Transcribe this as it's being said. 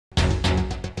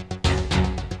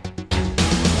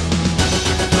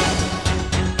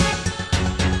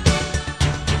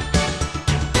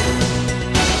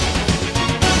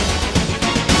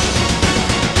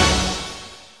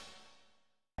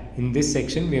In this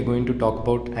section, we are going to talk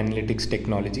about analytics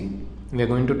technology. We are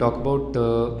going to talk about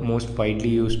the most widely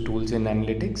used tools in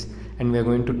analytics, and we are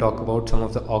going to talk about some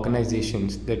of the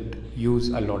organizations that use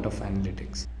a lot of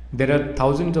analytics. There are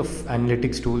thousands of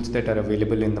analytics tools that are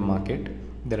available in the market.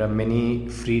 There are many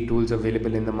free tools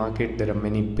available in the market. There are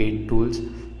many paid tools.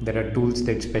 There are tools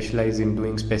that specialize in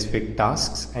doing specific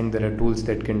tasks, and there are tools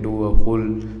that can do a whole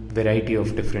variety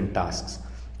of different tasks.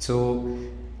 So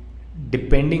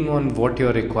depending on what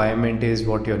your requirement is,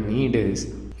 what your need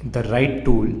is, the right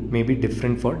tool may be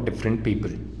different for different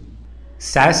people.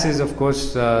 SAS is of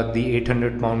course the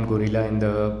 800-pound gorilla in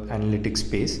the analytics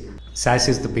space. SAS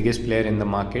is the biggest player in the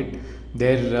market.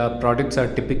 Their products are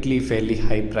typically fairly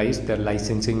high priced. Their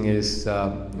licensing is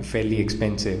fairly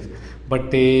expensive,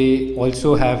 but they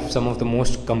also have some of the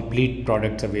most complete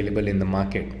products available in the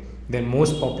market. Their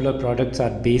most popular products are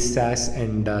Base SAS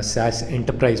and SAS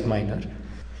Enterprise Miner.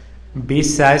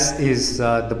 Base SAS is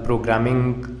the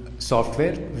programming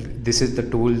software. This is the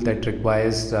tool that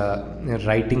requires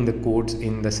writing the codes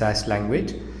in the SAS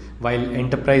language, while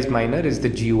Enterprise Miner is the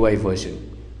GUI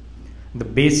version. The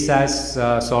Base SAS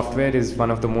software is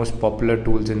one of the most popular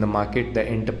tools in the market. The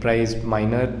Enterprise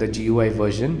Miner, the GUI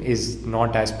version, is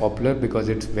not as popular because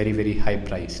it's very high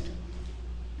priced.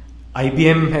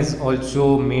 IBM has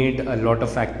also made a lot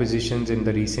of acquisitions in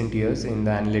the recent years in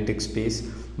the analytics space.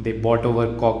 They bought over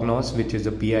Cognos, which is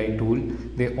a BI tool.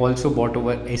 They also bought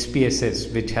over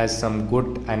SPSS, which has some good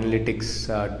analytics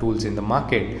tools in the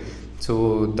market.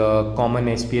 So the common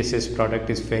SPSS product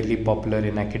is fairly popular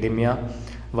in academia,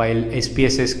 while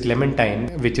SPSS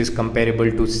Clementine, which is comparable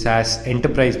to SAS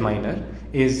Enterprise Miner,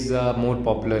 is more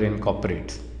popular in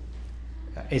corporates.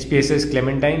 SPSS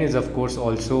Clementine is of course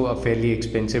also a fairly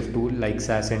expensive tool like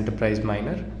SAS Enterprise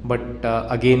Miner, but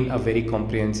again a very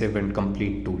comprehensive and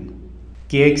complete tool.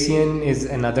 KXCN is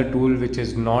another tool which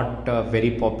is not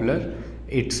very popular.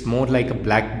 It's more like a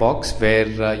black box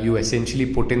where you essentially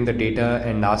put in the data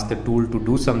and ask the tool to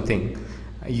do something.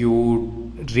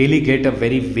 You really get a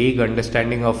very vague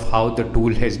understanding of how the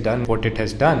tool has done what it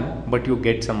has done, but you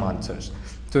get some answers.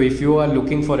 So if you are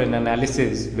looking for an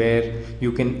analysis where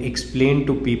you can explain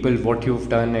to people what you've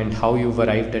done and how you've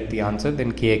arrived at the answer,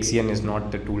 then KXCN is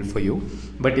not the tool for you.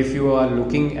 But if you are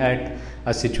looking at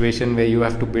a situation where you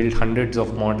have to build hundreds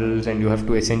of models and you have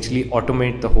to essentially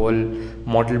automate the whole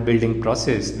model building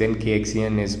process, then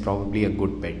KXCN is probably a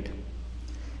good bet.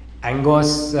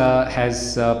 Angos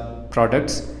has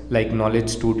products like Knowledge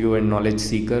Studio and Knowledge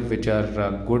Seeker, which are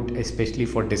good especially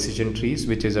for decision trees,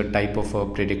 which is a type of a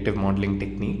predictive modeling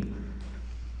technique.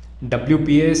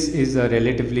 WPS is a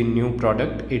relatively new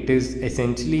product. It is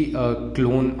essentially a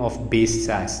clone of Base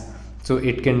SAS. So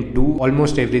it can do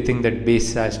almost everything that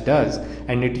Base SAS does,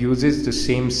 and it uses the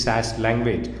same SAS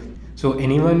language. So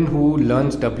anyone who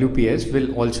learns WPS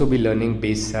will also be learning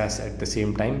Base SAS at the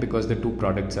same time because the two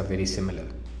products are very similar.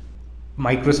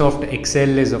 Microsoft Excel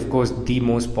is of course the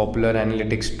most popular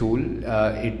analytics tool.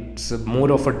 It's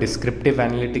more of a descriptive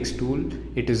analytics tool.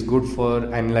 It is good for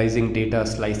analyzing data,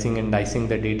 slicing and dicing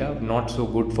the data, not so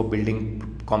good for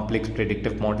building complex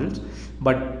predictive models,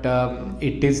 but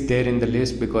it is there in the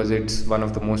list because it's one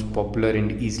of the most popular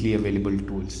and easily available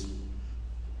tools.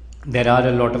 There are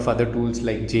a lot of other tools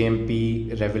like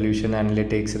JMP, Revolution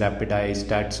Analytics, RapidEye,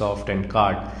 StatSoft and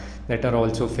CARD that are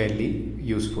also fairly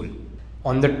useful.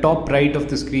 On the top right of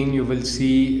the screen, you will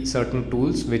see certain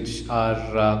tools which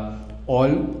are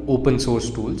all open source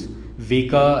tools.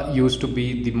 Veka used to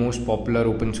be the most popular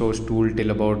open source tool till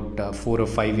about 4 or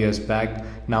 5 years back.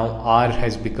 Now R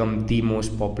has become the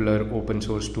most popular open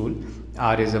source tool.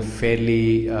 R is a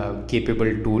fairly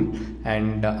capable tool,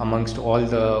 and amongst all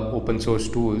the open source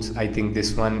tools, I think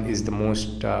this one is the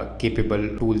most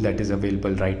capable tool that is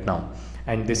available right now.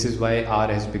 And this is why R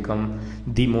has become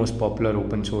the most popular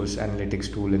open source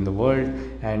analytics tool in the world,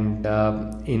 and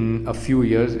in a few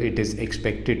years it is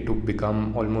expected to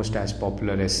become almost as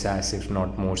popular as SAS, if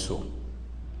not more so.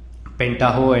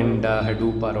 Pentaho and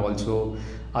Hadoop are also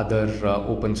other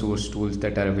open source tools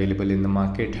that are available in the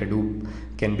market. Hadoop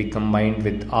can be combined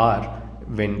with R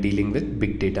when dealing with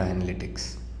big data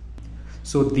analytics.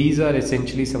 So these are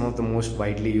essentially some of the most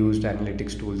widely used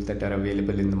analytics tools that are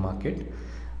available in the market.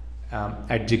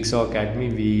 At Jigsaw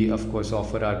Academy, we of course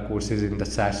offer our courses in the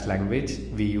SAS language.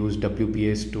 We use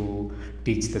WPS to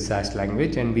teach the SAS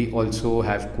language, and we also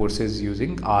have courses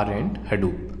using R and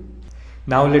Hadoop.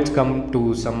 Now let's come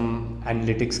to some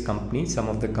analytics companies, some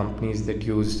of the companies that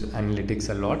use analytics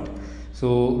a lot.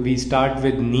 So we start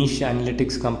with niche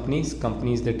analytics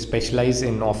companies that specialize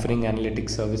in offering analytics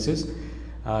services.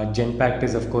 Genpact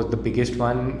is of course the biggest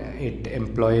one. It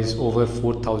employs over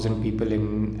 4,000 people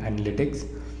in analytics.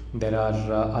 There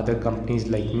are other companies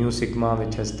like Mu Sigma,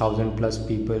 which has 1,000 plus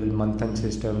people, Manthan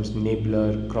Systems,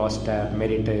 Nabler, Crosstab,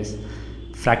 Meritus,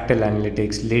 Fractal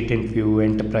Analytics, Latent View,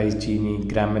 Enterprise Genie,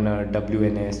 Gramener,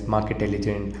 WNS,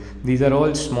 Marketelligent. These are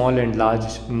all small and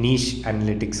large niche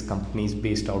analytics companies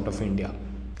based out of India.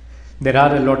 There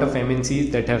are a lot of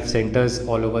MNCs that have centers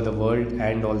all over the world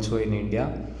and also in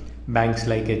India. Banks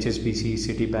like HSBC,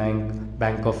 Citibank,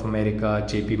 Bank of America,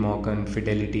 JP Morgan,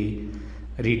 Fidelity,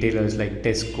 retailers like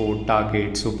Tesco,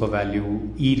 Target,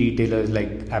 SuperValue, e-retailers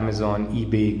like Amazon,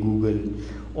 eBay, Google,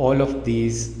 all of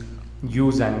these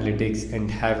use analytics and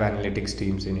have analytics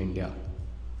teams in India.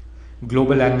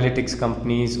 Global analytics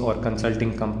companies or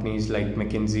consulting companies like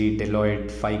McKinsey,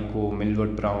 Deloitte, FICO,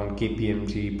 Millward Brown,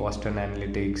 KPMG, Boston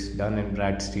Analytics, Dun &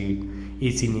 Bradstreet,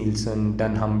 AC Nielsen,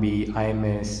 Dunnhumby,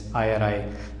 IMS,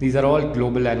 IRI. These are all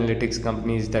global analytics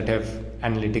companies that have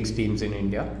analytics teams in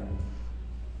India.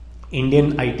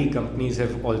 Indian IT companies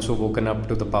have also woken up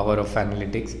to the power of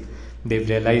analytics. They've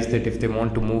realized that if they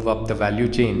want to move up the value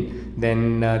chain,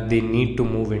 then they need to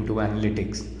move into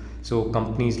analytics. So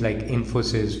companies like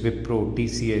Infosys, Wipro,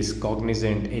 TCS,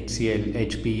 Cognizant, HCL,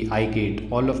 HP,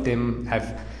 iGate, all of them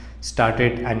have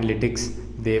started analytics.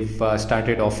 They've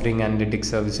started offering analytics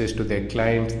services to their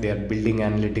clients. They are building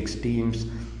analytics teams.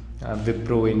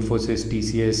 Wipro, Infosys,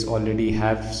 TCS already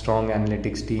have strong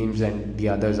analytics teams, and the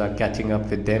others are catching up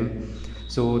with them.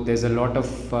 So there's a lot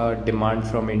of demand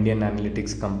from Indian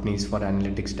analytics companies for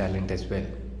analytics talent as well.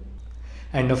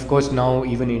 And of course, now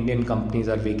even Indian companies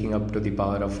are waking up to the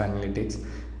power of analytics.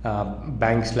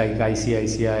 Banks like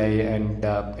ICICI and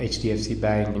HDFC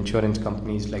Bank, insurance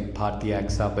companies like Bharti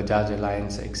AXA, Bajaj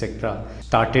Alliance, etc.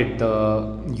 started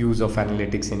the use of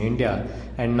analytics in India.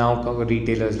 And now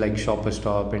retailers like Shoppers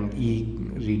Stop and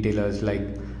e-retailers like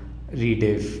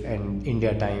Rediff and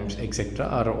India Times, etc.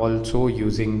 are also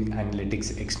using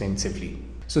analytics extensively.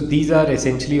 So these are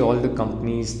essentially all the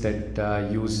companies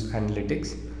that use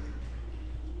analytics.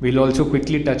 We'll also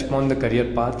quickly touch upon the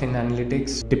career path in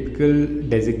analytics. Typical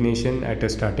designation at a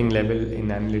starting level in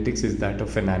analytics is that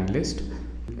of an analyst,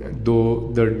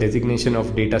 though the designation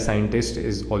of data scientist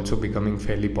is also becoming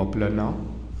fairly popular now.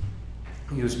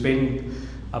 You spend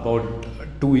about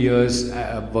 2 years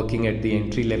working at the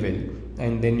entry level,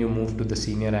 and then you move to the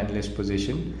senior analyst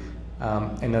position.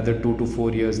 Another 2 to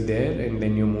 4 years there, and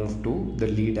then you move to the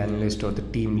lead analyst or the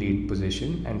team lead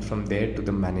position, and from there to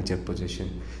the manager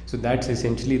position. So that's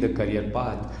essentially the career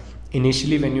path.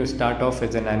 Initially, when you start off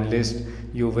as an analyst,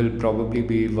 you will probably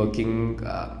be working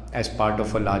as part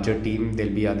of a larger team.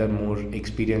 There'll be other more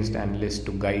experienced analysts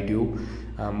to guide you.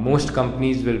 Most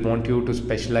companies will want you to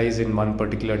specialize in one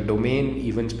particular domain,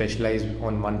 even specialize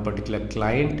on one particular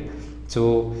client.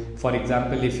 So, for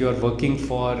example, if you are working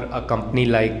for a company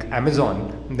like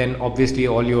Amazon, then obviously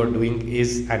all you are doing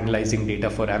is analyzing data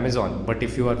for Amazon. But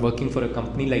if you are working for a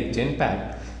company like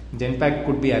Genpact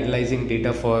could be analyzing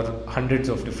data for hundreds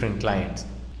of different clients.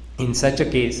 In such a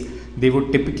case, they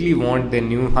would typically want their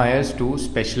new hires to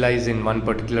specialize in one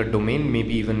particular domain,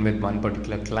 maybe even with one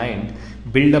particular client,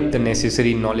 build up the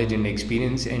necessary knowledge and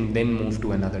experience, and then move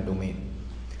to another domain.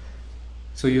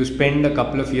 So you spend a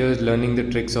couple of years learning the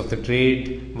tricks of the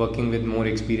trade, working with more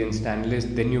experienced analysts,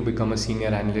 then you become a senior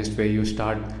analyst where you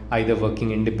start either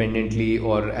working independently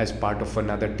or as part of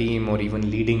another team, or even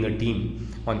leading a team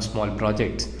on small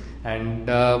projects, and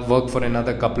work for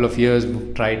another couple of years,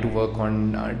 try to work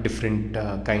on different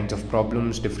kinds of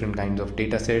problems, different kinds of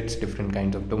data sets, different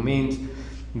kinds of domains,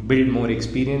 build more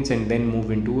experience, and then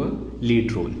move into a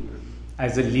lead role.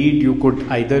 As a lead, you could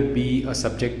either be a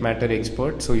subject matter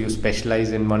expert, so you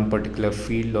specialize in one particular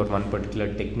field or one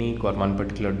particular technique or one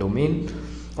particular domain,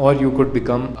 or you could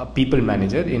become a people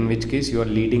manager, in which case you are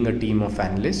leading a team of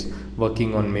analysts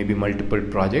working on maybe multiple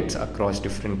projects across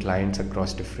different clients,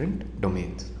 across different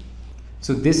domains.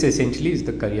 So this essentially is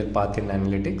the career path in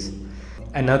analytics.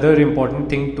 Another important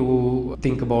thing to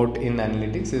think about in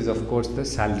analytics is, of course, the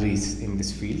salaries in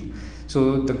this field.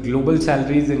 So the global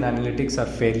salaries in analytics are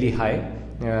fairly high.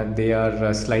 They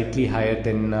are slightly higher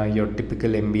than your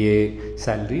typical MBA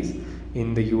salaries.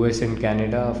 In the US and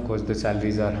Canada, of course, the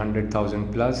salaries are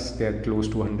 100,000 plus. They are close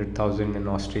to 100,000 in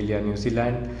Australia, New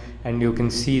Zealand, and you can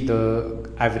see the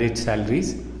average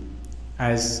salaries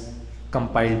as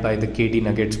compiled by the KD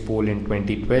Nuggets poll in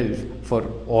 2012 for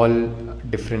all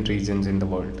different regions in the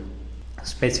world.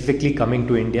 Specifically coming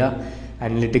to India,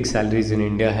 analytics salaries in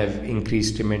India have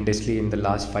increased tremendously in the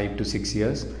last 5 to 6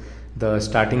 years. The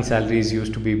starting salaries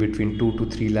used to be between 2 to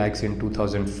 3 lakhs in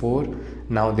 2004.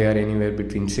 Now they are anywhere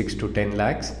between 6 to 10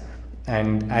 lakhs.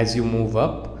 And as you move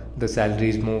up, the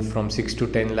salaries move from 6 to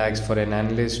 10 lakhs for an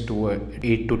analyst to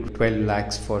 8 to 12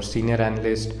 lakhs for senior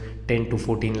analyst, 10 to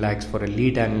 14 lakhs for a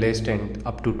lead analyst and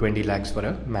up to 20 lakhs for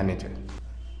a manager.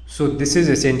 So this is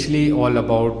essentially all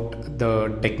about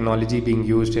the technology being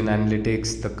used in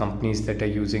analytics, the companies that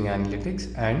are using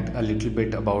analytics, and a little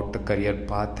bit about the career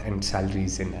path and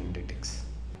salaries in analytics.